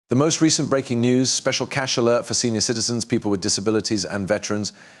The most recent breaking news, special cash alert for senior citizens, people with disabilities and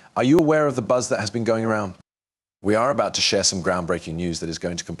veterans. Are you aware of the buzz that has been going around? We are about to share some groundbreaking news that is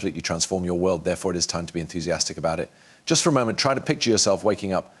going to completely transform your world. Therefore, it is time to be enthusiastic about it. Just for a moment, try to picture yourself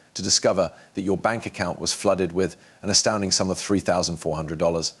waking up to discover that your bank account was flooded with an astounding sum of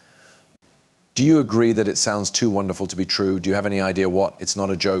 $3,400. Do you agree that it sounds too wonderful to be true? Do you have any idea what? It's not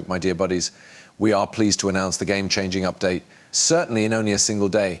a joke, my dear buddies. We are pleased to announce the game-changing update, certainly in only a single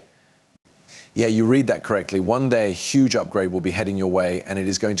day. Yeah, you read that correctly. One day, a huge upgrade will be heading your way, and it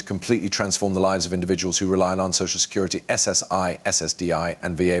is going to completely transform the lives of individuals who rely on Social Security, SSI, SSDI,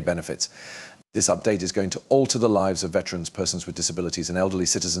 and VA benefits. This update is going to alter the lives of veterans, persons with disabilities, and elderly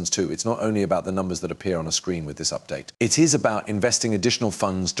citizens too. It's not only about the numbers that appear on a screen with this update. It is about investing additional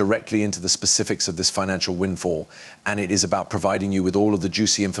funds directly into the specifics of this financial windfall, and it is about providing you with all of the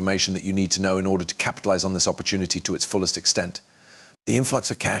juicy information that you need to know in order to capitalize on this opportunity to its fullest extent. The influx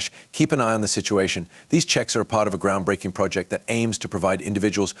of cash, keep an eye on the situation. These checks are a part of a groundbreaking project that aims to provide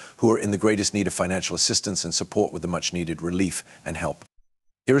individuals who are in the greatest need of financial assistance and support with the much-needed relief and help.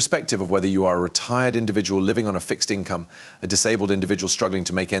 Irrespective of whether you are a retired individual living on a fixed income, a disabled individual struggling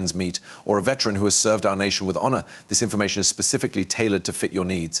to make ends meet, or a veteran who has served our nation with honor, this information is specifically tailored to fit your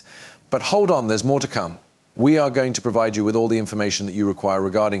needs. But hold on, there's more to come. We are going to provide you with all the information that you require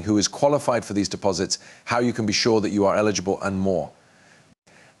regarding who is qualified for these deposits, how you can be sure that you are eligible, and more.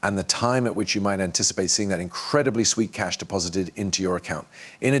 And the time at which you might anticipate seeing that incredibly sweet cash deposited into your account.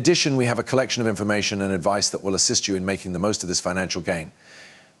 In addition, we have a collection of information and advice that will assist you in making the most of this financial gain.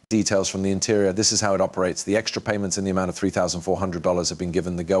 Details from the interior. This is how it operates. The extra payments in the amount of $3,400 have been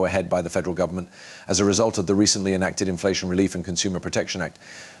given the go-ahead by the federal government as a result of the recently enacted Inflation Relief and Consumer Protection Act.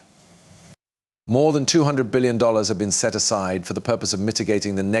 More than $200 billion have been set aside for the purpose of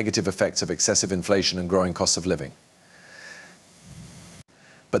mitigating the negative effects of excessive inflation and growing costs of living.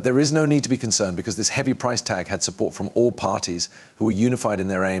 But there is no need to be concerned because this heavy price tag had support from all parties who were unified in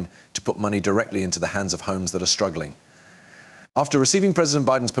their aim to put money directly into the hands of homes that are struggling. After receiving President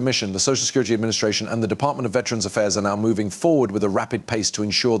Biden's permission, the Social Security Administration and the Department of Veterans Affairs are now moving forward with a rapid pace to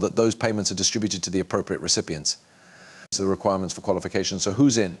ensure that those payments are distributed to the appropriate recipients. So the requirements for qualification. So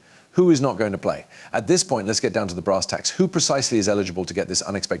who's in? Who is not going to play? At this point, let's get down to the brass tacks. Who precisely is eligible to get this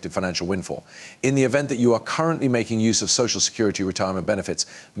unexpected financial windfall? In the event that you are currently making use of Social Security retirement benefits,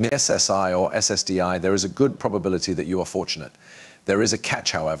 SSI or SSDI, there is a good probability that you are fortunate. There is a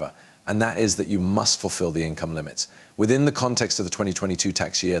catch, however, and that is that you must fulfill the income limits. Within the context of the 2022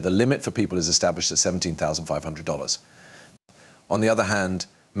 tax year, the limit for people is established at $17,500. On the other hand,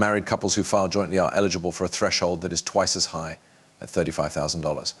 married couples who file jointly are eligible for a threshold that is twice as high, at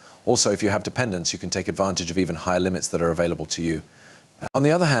 $35,000. Also, if you have dependents, you can take advantage of even higher limits that are available to you. On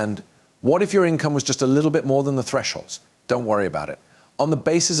the other hand, what if your income was just a little bit more than the thresholds? Don't worry about it. On the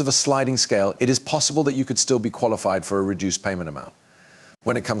basis of a sliding scale, it is possible that you could still be qualified for a reduced payment amount.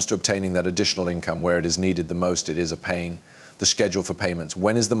 When it comes to obtaining that additional income where it is needed the most, it is a pain. The schedule for payments.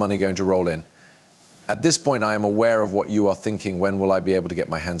 When is the money going to roll in? At this point, I am aware of what you are thinking. When will I be able to get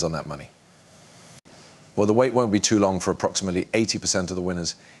my hands on that money? Well, the wait won't be too long for approximately 80% of the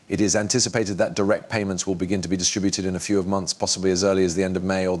winners. It is anticipated that direct payments will begin to be distributed in a few months, possibly as early as the end of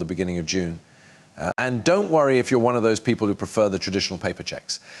May or the beginning of June. And don't worry if you're one of those people who prefer the traditional paper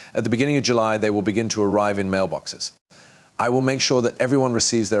checks. At the beginning of July, they will begin to arrive in mailboxes. I will make sure that everyone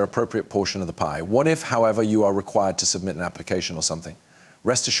receives their appropriate portion of the pie. What if, however, you are required to submit an application or something?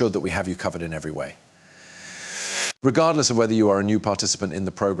 Rest assured that we have you covered in every way. Regardless of whether you are a new participant in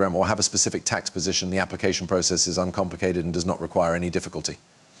the program or have a specific tax position, the application process is uncomplicated and does not require any difficulty.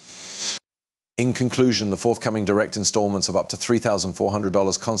 In conclusion, the forthcoming direct installments of up to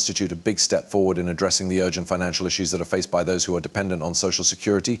 $3,400 constitute a big step forward in addressing the urgent financial issues that are faced by those who are dependent on Social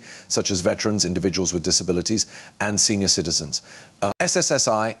Security, such as veterans, individuals with disabilities, and senior citizens.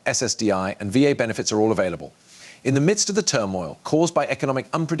 SSSI, SSDI, and VA benefits are all available. In the midst of the turmoil caused by economic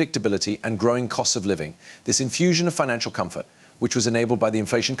unpredictability and growing costs of living, this infusion of financial comfort, which was enabled by the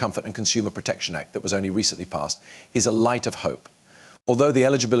Inflation Comfort and Consumer Protection Act that was only recently passed, is a light of hope. Although the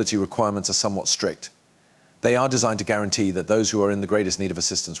eligibility requirements are somewhat strict, they are designed to guarantee that those who are in the greatest need of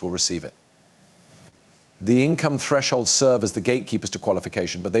assistance will receive it. The income thresholds serve as the gatekeepers to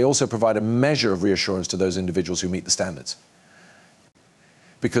qualification, but they also provide a measure of reassurance to those individuals who meet the standards.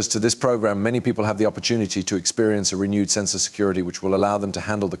 Because to this program, many people have the opportunity to experience a renewed sense of security which will allow them to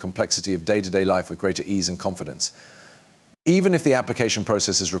handle the complexity of day-to-day life with greater ease and confidence. Even if the application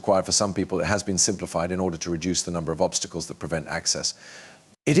process is required for some people, it has been simplified in order to reduce the number of obstacles that prevent access.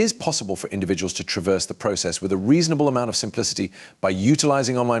 It is possible for individuals to traverse the process with a reasonable amount of simplicity by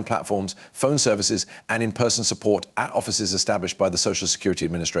utilizing online platforms, phone services, and in-person support at offices established by the Social Security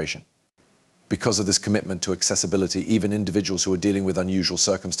Administration. Because of this commitment to accessibility, even individuals who are dealing with unusual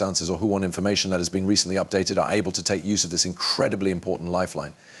circumstances or who want information that has been recently updated are able to take use of this incredibly important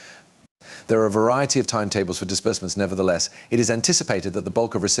lifeline. There are a variety of timetables for disbursements. Nevertheless, it is anticipated that the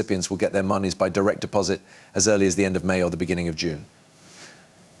bulk of recipients will get their monies by direct deposit as early as the end of May or the beginning of June.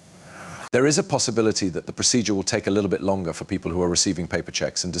 There is a possibility that the procedure will take a little bit longer for people who are receiving paper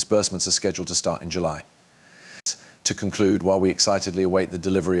checks, and disbursements are scheduled to start in July. To conclude, while we excitedly await the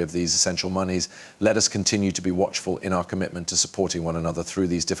delivery of these essential monies, let us continue to be watchful in our commitment to supporting one another through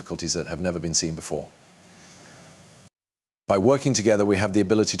these difficulties that have never been seen before. By working together, we have the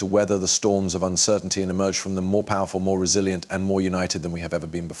ability to weather the storms of uncertainty and emerge from them more powerful, more resilient, and more united than we have ever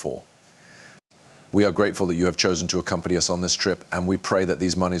been before. We are grateful that you have chosen to accompany us on this trip, and we pray that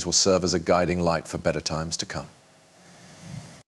these monies will serve as a guiding light for better times to come.